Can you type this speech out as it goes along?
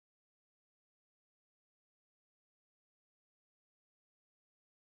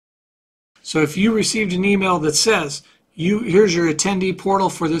So if you received an email that says, here's your attendee portal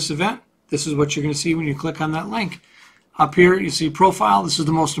for this event, this is what you're going to see when you click on that link. Up here, you see profile. This is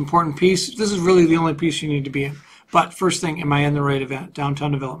the most important piece. This is really the only piece you need to be in. But first thing, am I in the right event?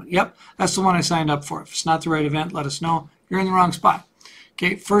 Downtown development. Yep, that's the one I signed up for. If it's not the right event, let us know. You're in the wrong spot.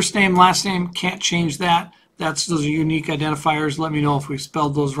 Okay, first name, last name, can't change that. Those are unique identifiers. Let me know if we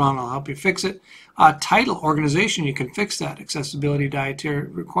spelled those wrong. I'll help you fix it. Title, organization, you can fix that. Accessibility, dietary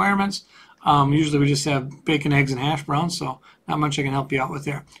requirements. Usually we just have bacon, eggs, and hash browns, so not much I can help you out with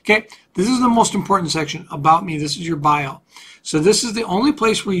there. Okay, this is the most important section, about me. This is your bio. So this is the only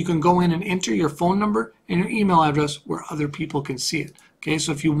place where you can go in and enter your phone number and your email address where other people can see it. Okay,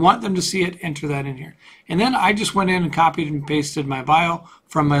 so if you want them to see it, enter that in here. And then I just went in and copied and pasted my bio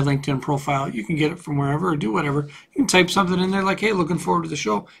from my LinkedIn profile. You can get it from wherever or do whatever. You can type something in there like, hey, looking forward to the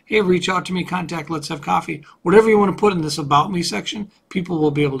show. Hey, reach out to me, contact, let's have coffee. Whatever you want to put in this About Me section, people will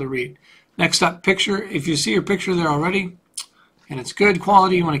be able to read. Next up, picture. If you see your picture there already and it's good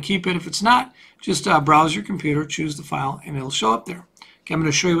quality, you want to keep it. If it's not, just browse your computer, choose the file, and it'll show up there. Okay, I'm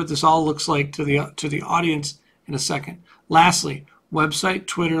going to show you what this all looks like to the audience in a second. Lastly, website,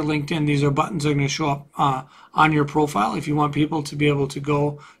 Twitter, LinkedIn, these are buttons that are going to show up on your profile. If you want people to be able to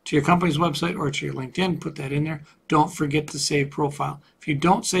go to your company's website or to your LinkedIn, put that in there. Don't forget to save profile. If you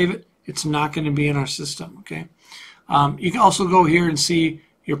don't save it, it's not going to be in our system. Okay. You can also go here and see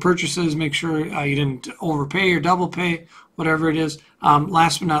your purchases, make sure you didn't overpay or double pay, whatever it is.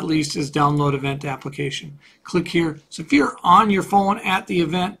 Last but not least is download event application. Click here. So if you're on your phone at the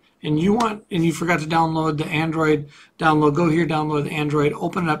event and you forgot to download the Android download, go here, download the Android,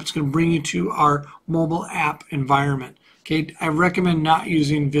 open it up. It's going to bring you to our mobile app environment. Okay, I recommend not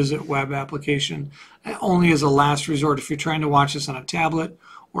using Visit Web application, only as a last resort. If you're trying to watch this on a tablet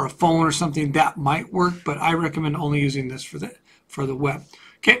or a phone or something, that might work, but I recommend only using this for the web.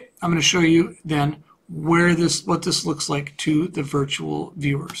 Okay, I'm going to show you then what this looks like to the virtual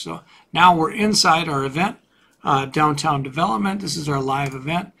viewer. So now we're inside our event, downtown development. This is our live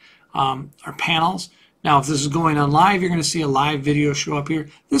event, our panels. Now, if this is going on live, you're going to see a live video show up here.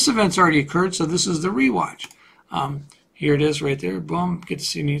 This event's already occurred, so this is the rewatch. Here it is right there. Boom, get to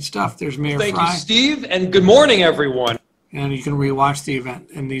see neat stuff. There's Mayor Fry. Thank you, Steve, and good morning, everyone. And you can rewatch the event,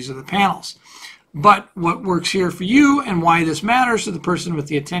 and these are the panels. But what works here for you and why this matters to the person with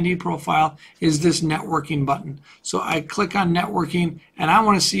the attendee profile is this networking button. So I click on networking, and I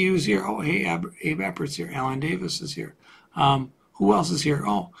want to see who's here. Oh, hey, Abe Eppert's here. Alan Davis is here. Who else is here?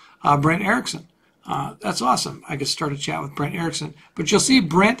 Oh, Brent Erickson. That's awesome. I could start a chat with Brent Erickson. But you'll see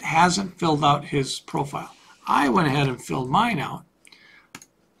Brent hasn't filled out his profile. I went ahead and filled mine out.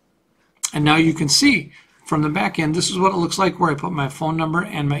 And now you can see from the back end, this is what it looks like where I put my phone number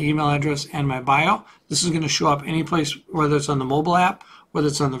and my email address and my bio. This is going to show up any place, whether it's on the mobile app, whether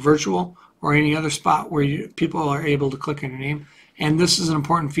it's on the virtual, or any other spot where people are able to click on your name. And this is an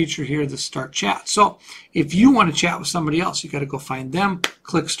important feature here, the Start Chat. So if you want to chat with somebody else, you got to go find them,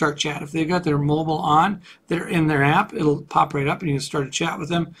 click Start Chat. If they've got their mobile on, they're in their app, it'll pop right up and you can start a chat with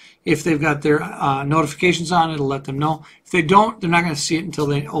them. If they've got their notifications on, it'll let them know. If they don't, they're not going to see it until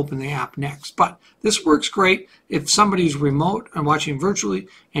they open the app next. But this works great if somebody's remote and watching virtually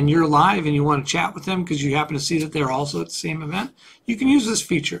and you're live and you want to chat with them because you happen to see that they're also at the same event. You can use this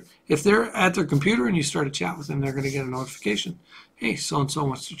feature. If they're at their computer and you start a chat with them, they're going to get a notification. Hey, so-and-so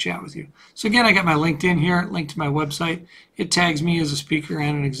wants to chat with you. So again, I got my LinkedIn here, linked to my website. It tags me as a speaker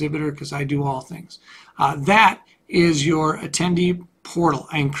and an exhibitor because I do all things. That is your attendee portal.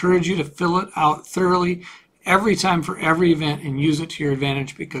 I encourage you to fill it out thoroughly every time for every event and use it to your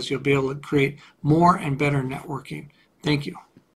advantage because you'll be able to create more and better networking. Thank you.